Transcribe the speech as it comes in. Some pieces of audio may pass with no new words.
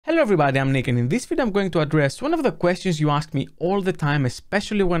Hello everybody, I'm Nick, and in this video I'm going to address one of the questions you ask me all the time,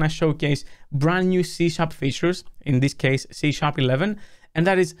 especially when I showcase brand new C# features, in this case C# 11, and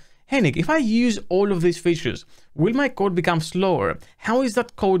that is, hey Nick, if I use all of these features, will my code become slower? How is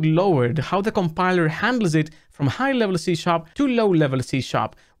that code lowered? How the compiler handles it from high level C# to low level C#?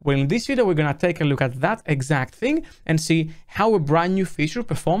 Well, in this video, we're going to take a look at that exact thing and see how a brand new feature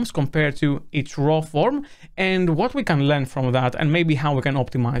performs compared to its raw form and what we can learn from that and maybe how we can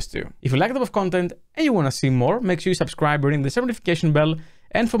optimize too. If you like that of content and you want to see more, make sure you subscribe, ring the notification bell,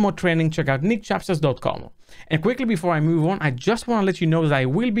 and for more training, check out chapsas.com. And quickly before I move on, I just want to let you know that I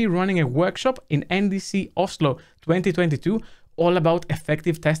will be running a workshop in NDC Oslo 2022 all about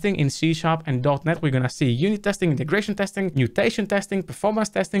effective testing in C# and .NET. We're going to see unit testing, integration testing, mutation testing, performance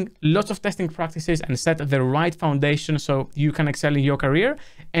testing, lots of testing practices, and set the right foundation so you can excel in your career.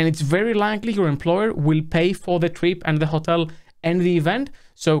 And it's very likely your employer will pay for the trip and the hotel and the event.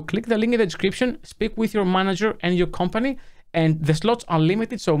 So click the link in the description, speak with your manager and your company, and the slots are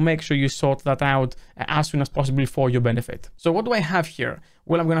limited, so make sure you sort that out as soon as possible for your benefit. So what do I have here?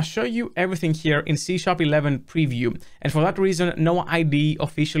 Well, I'm going to show you everything here in C# 11 preview. And for that reason, no IDE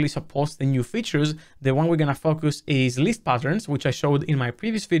officially supports the new features. The one we're going to focus is list patterns, which I showed in my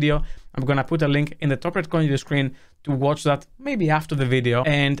previous video. I'm going to put a link in the top right corner of the screen to watch that maybe after the video.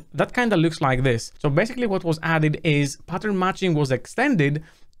 And that kind of looks like this. So basically what was added is pattern matching was extended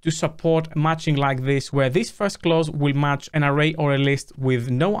to support matching like this, where this first clause will match an array or a list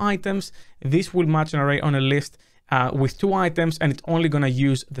with no items. This will match an array on a list with 2 items, and it's only going to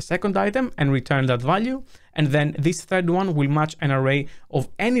use the second item and return that value. And then this third one will match an array of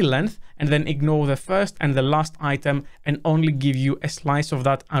any length and then ignore the first and the last item and only give you a slice of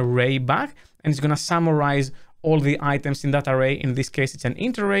that array back. And it's going to summarize all the items in that array. In this case, it's an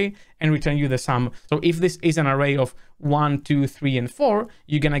int array, and return you the sum. So if this is an array of 1, 2, 3, and 4,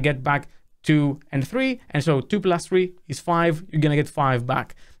 you're going to get back 2 and 3. And so 2 plus 3 is 5. You're going to get 5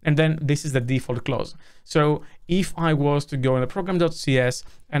 back. And then this is the default clause. So if I was to go in the program.cs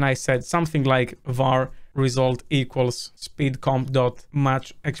and I said something like var result equals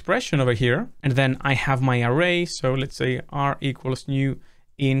speedcomp.match expression over here, and then I have my array. So let's say r equals new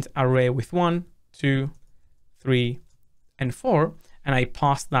int array with 1, 2, 3, and 4, and I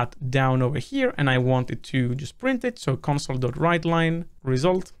pass that down over here, and I wanted to just print it. So console.writeLine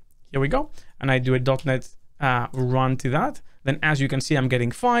result, here we go, and I do a .NET run to that. Then as you can see, I'm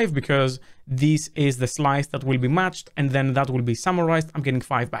getting 5 because this is the slice that will be matched, and then that will be summarized. I'm getting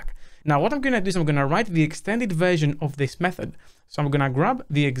 5 back. Now what I'm going to do is I'm going to write the extended version of this method. So I'm going to grab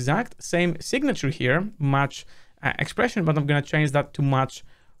the exact same signature here, match expression, but I'm going to change that to match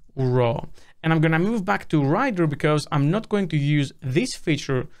raw. And I'm going to move back to writer because I'm not going to use this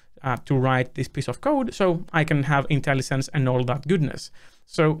feature to write this piece of code, so I can have IntelliSense and all that goodness.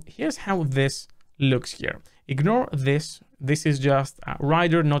 So here's how this looks here. Ignore this. This is just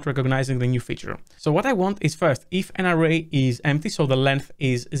writer not recognizing the new feature. So what I want is first, if an array is empty, so the length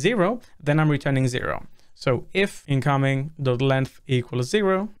is 0, then I'm returning 0. So if incoming.length equals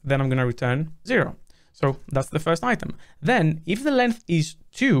 0, then I'm going to return 0. So that's the first item. Then if the length is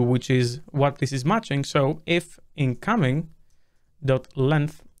 2, which is what this is matching, so if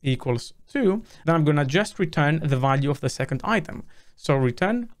incoming.length equals 2, then I'm going to just return the value of the second item. So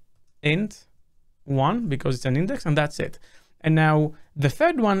return int 1 because it's an index, and that's it. And now the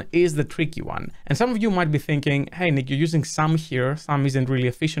third one is the tricky one. And some of you might be thinking, hey Nick, you're using sum here. Sum isn't really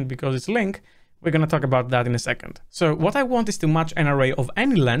efficient because it's link. We're going to talk about that in a second. So what I want is to match an array of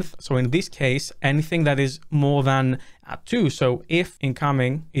any length. So in this case, anything that is more than 2. So if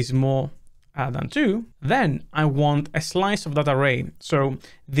incoming is more than 2, then I want a slice of that array. So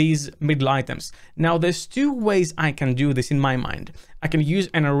these middle items. Now there's 2 ways I can do this in my mind. I can use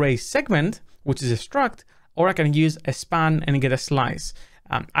an array segment, which is a struct, or I can use a span and get a slice.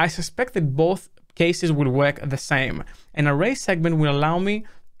 I suspect that both cases will work the same. An array segment will allow me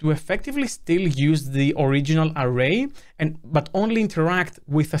to effectively still use the original array, but only interact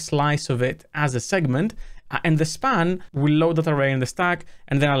with a slice of it as a segment, and the span will load that array in the stack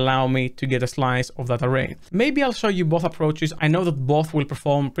and then allow me to get a slice of that array. Maybe I'll show you both approaches. I know that both will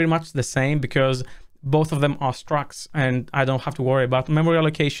perform pretty much the same because both of them are structs and I don't have to worry about memory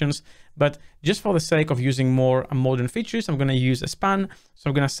allocations. But just for the sake of using more modern features, I'm going to use a span. So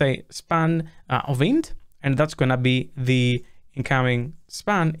I'm going to say span of int, and that's going to be the incoming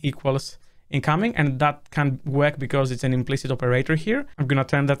span equals incoming, and that can work because it's an implicit operator here. I'm going to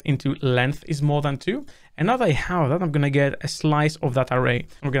turn that into length is more than 2, and now that I have that, I'm going to get a slice of that array.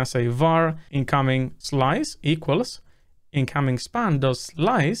 I'm going to say var incoming slice equals incoming span does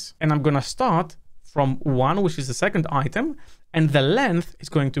slice, and I'm going to start from 1, which is the second item, And the length is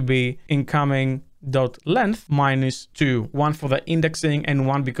going to be incoming dot length minus 2, one for the indexing and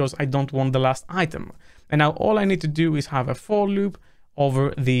one because I don't want the last item. And now all I need to do is have a for loop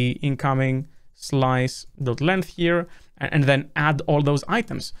over the incoming slice dot length here, and then add all those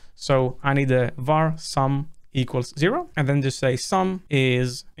items. So I need a var sum equals 0, and then just say sum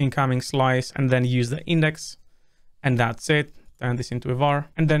is incoming slice, and then use the index, and that's it. Turn this into a var,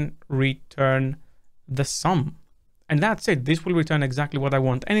 and then return the sum. And that's it. This will return exactly what I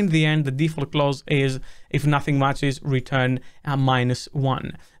want. And in the end, the default clause is if nothing matches, return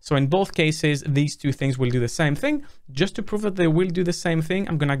 -1. So in both cases, these two things will do the same thing. Just to prove that they will do the same thing,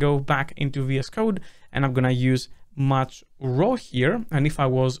 I'm going to go back into VS Code and I'm going to use match row here. And if I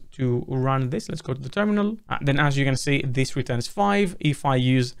was to run this, let's go to the terminal. Then as you can see, this returns 5. If I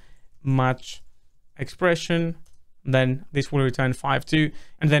use match expression, then this will return 5 too.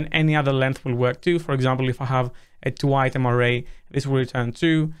 And then any other length will work too. For example, if I have a 2-item array, this will return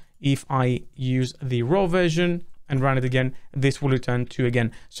 2. If I use the raw version and run it again, this will return 2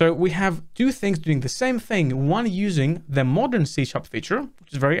 again. So we have two things doing the same thing, one using the modern C# feature,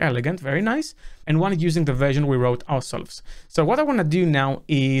 which is very elegant, very nice, and one using the version we wrote ourselves. So what I want to do now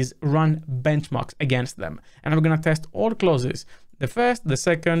is run benchmarks against them. And I'm going to test all clauses, the first, the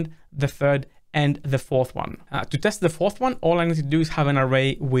second, the third, and the fourth one. To test the fourth one, all I need to do is have an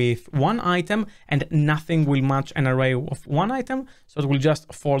array with 1 item, and nothing will match an array of 1 item, so it will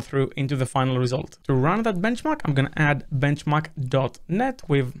just fall through into the final result. To run that benchmark, I'm going to add benchmark.net.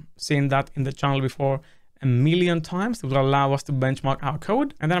 We've seen that in the channel before a million times. It will allow us to benchmark our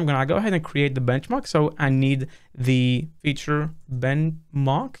code, and then I'm going to go ahead and create the benchmark. So I need the feature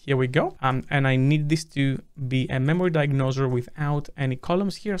benchmark. Here we go. And I need this to be a memory diagnoser without any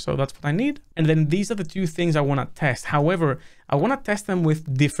columns here. So that's what I need. And then these are the two things I want to test. However, I want to test them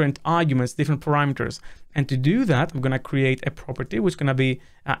with different arguments, different parameters. And to do that, I'm going to create a property, which is going to be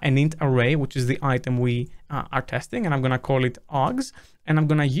an int array, which is the item we are testing. And I'm going to call it args. And I'm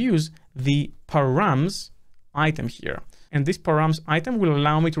going to use the params item here. And this params item will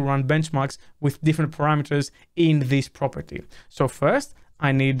allow me to run benchmarks with different parameters in this property. So first,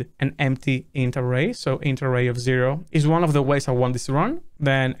 I need an empty int array. So int array of 0 is one of the ways I want this to run.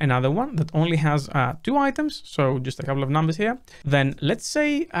 Then another one that only has 2 items. So just a couple of numbers here. Then let's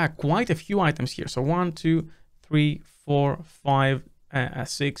say quite a few items here. So 1, 2, 3, 4, 5,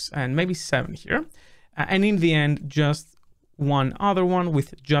 6, and maybe 7 here. And in the end, just one other one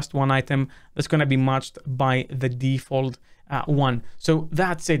with just 1 item that's going to be matched by the default one. So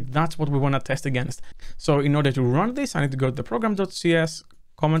that's it. That's what we want to test against. So in order to run this, I need to go to the program.cs,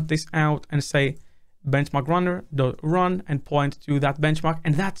 comment this out and say benchmark runner.run and point to that benchmark.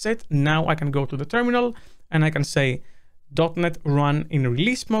 And that's it. Now I can go to the terminal and I can say .NET run in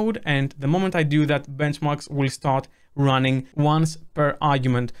release mode. And the moment I do that, benchmarks will start running once per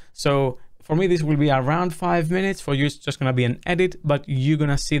argument. So for me, this will be around 5 minutes. For you, it's just going to be an edit, but you're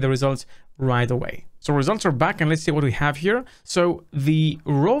going to see the results right away. So results are back, and let's see what we have here. So the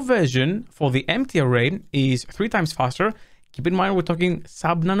raw version for the empty array is 3 times faster. Keep in mind, we're talking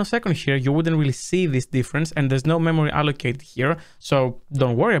sub-nanosecond here. You wouldn't really see this difference, and there's no memory allocated here. So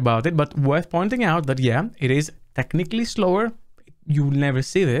don't worry about it, but worth pointing out that, yeah, it is technically slower. You'll never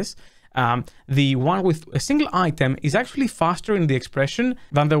see this. The one with a single item is actually faster in the expression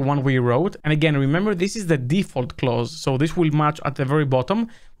than the one we wrote. And again, remember, this is the default clause. So this will match at the very bottom.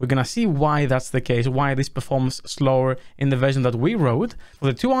 We're going to see why that's the case, why this performs slower in the version that we wrote. For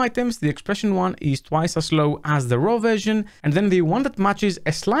the 2 items, the expression one is twice as slow as the raw version. And then the one that matches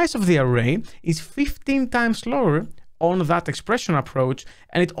a slice of the array is 15 times slower on that expression approach,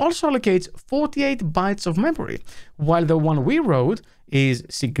 and it also allocates 48 bytes of memory, while the one we wrote is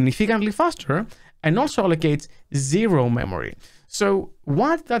significantly faster and also allocates 0 memory. So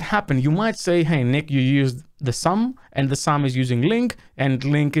why did that happen? You might say, hey, Nick, you used the sum, and the sum is using link, and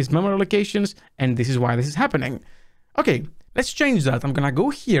link is memory allocations, and this is why this is happening. Okay, let's change that. I'm gonna go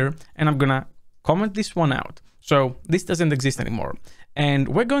here, and I'm gonna comment this one out. So this doesn't exist anymore. And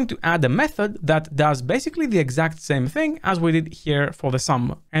we're going to add a method that does basically the exact same thing as we did here for the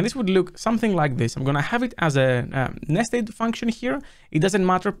sum. And this would look something like this. I'm going to have it as a nested function here. It doesn't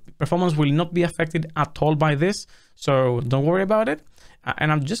matter. Performance will not be affected at all by this. So don't worry about it.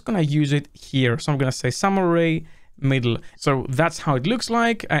 And I'm just going to use it here. So I'm going to say sum array middle. So that's how it looks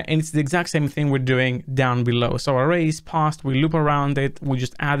like. And it's the exact same thing we're doing down below. So array is passed, we loop around it, we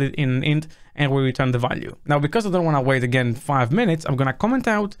just add it in an int, and we return the value. Now, because I don't want to wait again 5 minutes, I'm going to comment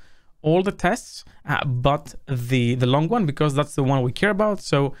out all the tests, but the long one, because that's the one we care about.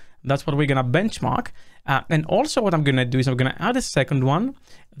 So that's what we're going to benchmark. And also what I'm going to do is I'm going to add a second one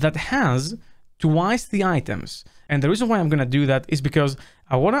that has twice the items. And the reason why I'm going to do that is because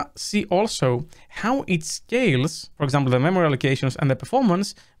I want to see also how it scales, for example, the memory allocations and the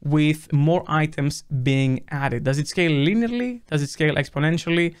performance with more items being added. Does it scale linearly? Does it scale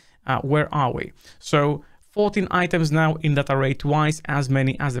exponentially? Where are we? So 14 items now in that array, twice as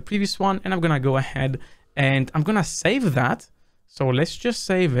many as the previous one. And I'm going to go ahead and I'm going to save that. So let's just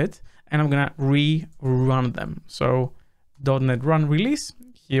save it and I'm going to rerun them. So .NET run release.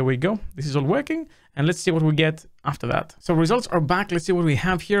 Here we go. This is all working. And let's see what we get after that. So results are back. Let's see what we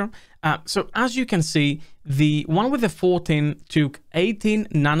have here. So as you can see, the one with the 14 took 18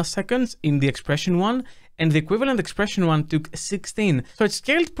 nanoseconds in the expression one, and the equivalent expression one took 16. So it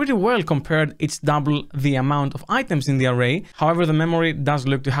scaled pretty well compared. It's double the amount of items in the array. However, the memory does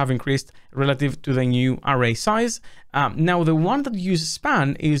look to have increased relative to the new array size. Now, the one that uses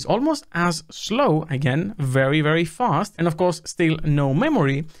span is almost as slow, again, very, very fast, and of course, still no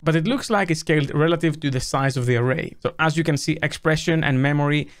memory, but it looks like it scaled relative to the size of the array. So as you can see, expression and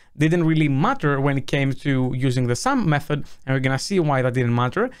memory didn't really matter when it came to using the sum method, and we're gonna see why that didn't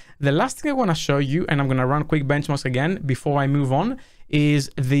matter. The last thing I wanna show you, and I'm gonna run quick benchmarks again before I move on, is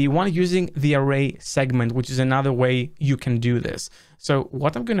the one using the array segment, which is another way you can do this. So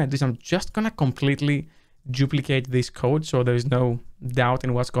what I'm gonna do is I'm just gonna completely duplicate this code so there's no doubt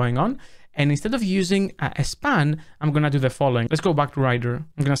in what's going on. And instead of using a span, I'm gonna do the following. Let's go back to Rider.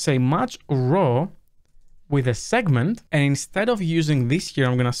 I'm gonna say match raw with a segment, and instead of using this here,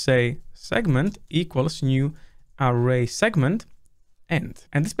 I'm gonna say segment equals new array segment end.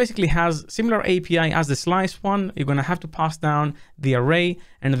 And this basically has similar API as the slice one. You're gonna have to pass down the array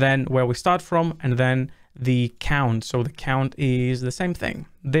and then where we start from and then the count. So the count is the same thing,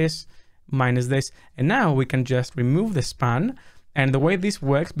 this minus this. And now we can just remove the span. And the way this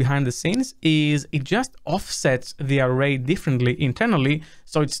works behind the scenes is it just offsets the array differently internally.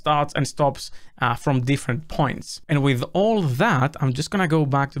 So it starts and stops from different points. And with all that, I'm just gonna go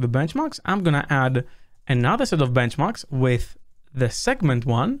back to the benchmarks. I'm gonna add another set of benchmarks with the segment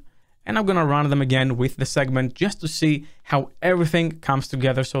one, and I'm gonna run them again with the segment just to see how everything comes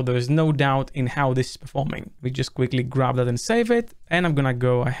together. So there is no doubt in how this is performing. We just quickly grab that and save it. And I'm gonna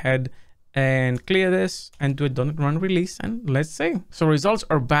go ahead and clear this and do a .NET run release, and let's see. So results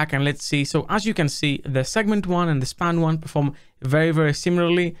are back, and let's see. So as you can see, the segment one and the span one perform very, very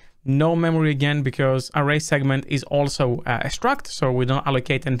similarly. No memory again, because array segment is also a struct, so we don't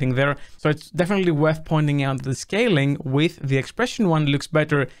allocate anything there. So it's definitely worth pointing out that the scaling with the expression one looks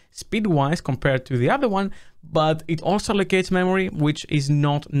better speed-wise compared to the other one, but it also allocates memory, which is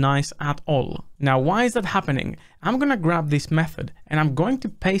not nice at all. Now, why is that happening? I'm gonna grab this method and I'm going to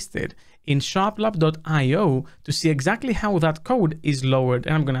paste it in sharplab.io to see exactly how that code is lowered.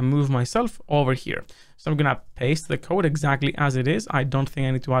 And I'm gonna move myself over here. So I'm gonna paste the code exactly as it is. I don't think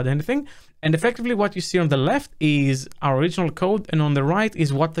I need to add anything. And effectively what you see on the left is our original code, and on the right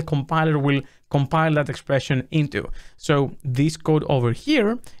is what the compiler will compile that expression into. So this code over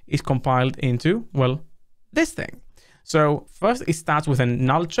here is compiled into, well, this thing. So first it starts with a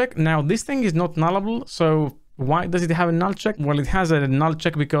null check. Now this thing is not nullable, so why does it have a null check? Well, it has a null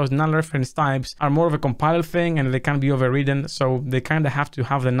check because null reference types are more of a compiler thing and they can be overridden. So they kind of have to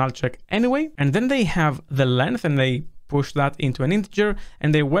have the null check anyway. And then they have the length and they push that into an integer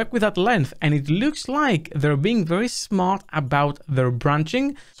and they work with that length. And it looks like they're being very smart about their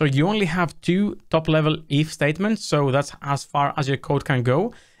branching. So you only have two top level if statements. So that's as far as your code can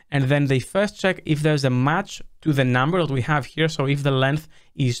go. And then they first check if there's a match to the number that we have here. So if the length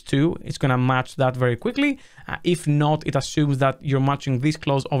is 2, it's going to match that very quickly. If not, it assumes that you're matching this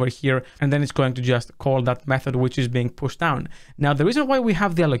clause over here, and then it's going to just call that method which is being pushed down. Now, the reason why we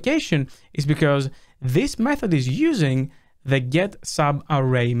have the allocation is because this method is using the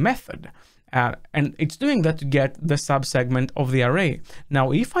getSubArray method. And it's doing that to get the subsegment of the array.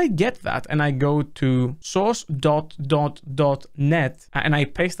 Now, if I get that and I go to source.net and I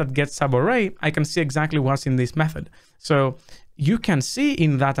paste that getSubArray, I can see exactly what's in this method. So you can see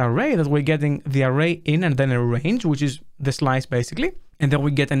in that array that we're getting the array in and then a range, which is the slice basically. And then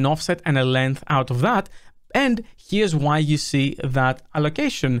we get an offset and a length out of that. And here's why you see that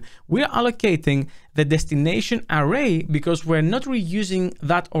allocation. We're allocating the destination array because we're not reusing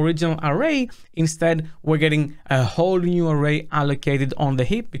that original array. Instead, we're getting a whole new array allocated on the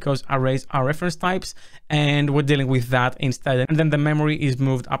heap because arrays are reference types, and we're dealing with that instead. And then the memory is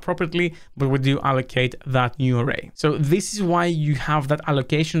moved appropriately, but we do allocate that new array. So this is why you have that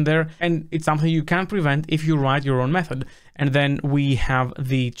allocation there, and it's something you can prevent if you write your own method. And then we have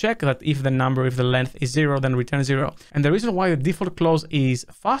the check that if the length is 0, then return 0. 0. And the reason why the default clause is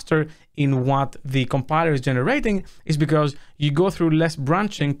faster in what the compiler is generating is because you go through less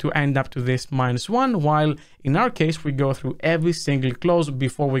branching to end up to this -1, while in our case, we go through every single clause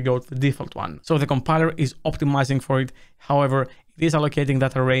before we go to the default one. So the compiler is optimizing for it. However, it is allocating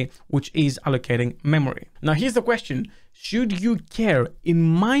that array, which is allocating memory. Now, here's the question. Should you care? In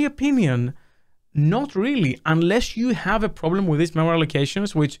my opinion, not really, unless you have a problem with these memory allocations,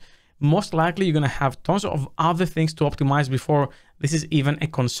 which most likely you're going to have tons of other things to optimize before this is even a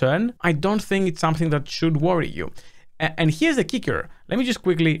concern. I don't think it's something that should worry you. And here's the kicker. Let me just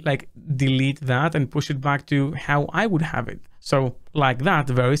quickly delete that and push it back to how I would have it. So like that,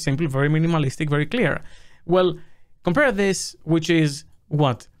 very simple, very minimalistic, very clear. Well, compare this, which is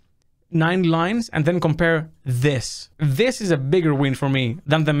what? 9 lines, and then compare this. This is a bigger win for me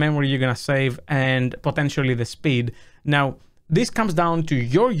than the memory you're gonna save and potentially the speed. Now, this comes down to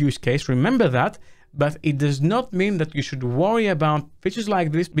your use case, remember that, but it does not mean that you should worry about features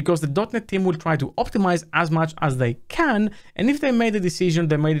like this, because the .NET team will try to optimize as much as they can, and if they made a decision,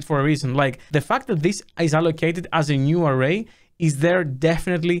 they made it for a reason. Like, the fact that this is allocated as a new array is there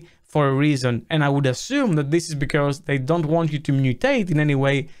definitely for a reason, and I would assume that this is because they don't want you to mutate in any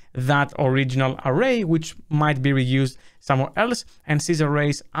way that original array, which might be reused somewhere else, and since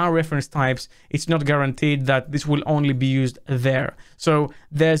arrays are reference types, it's not guaranteed that this will only be used there. So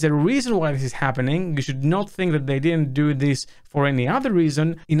there's a reason why this is happening. You should not think that they didn't do this for any other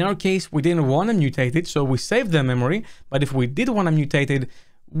reason. In our case, we didn't want to mutate it, so we saved the memory, but if we did want to mutate it,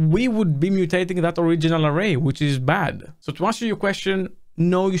 we would be mutating that original array, which is bad. So to answer your question,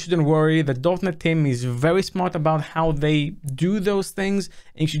 no, you shouldn't worry. The .NET team is very smart about how they do those things,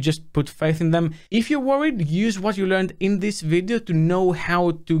 and you should just put faith in them. If you're worried, use what you learned in this video to know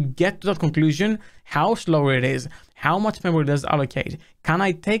how to get to that conclusion, how slow it is, how much memory does it allocate, can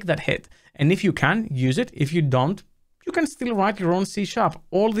I take that hit? And if you can, use it. If you don't, you can still write your own C#.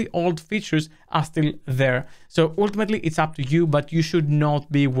 All the old features are still there. So ultimately, it's up to you, but you should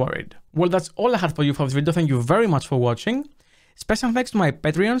not be worried. Well, that's all I had for you for this video. Thank you very much for watching. Special thanks to my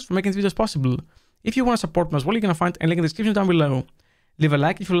Patreons for making these videos possible. If you want to support me as well, you're going to find a link in the description down below. Leave a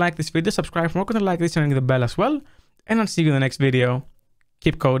like if you like this video, subscribe for more content like this, and ring the bell as well. And I'll see you in the next video.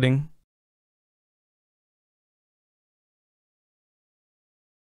 Keep coding.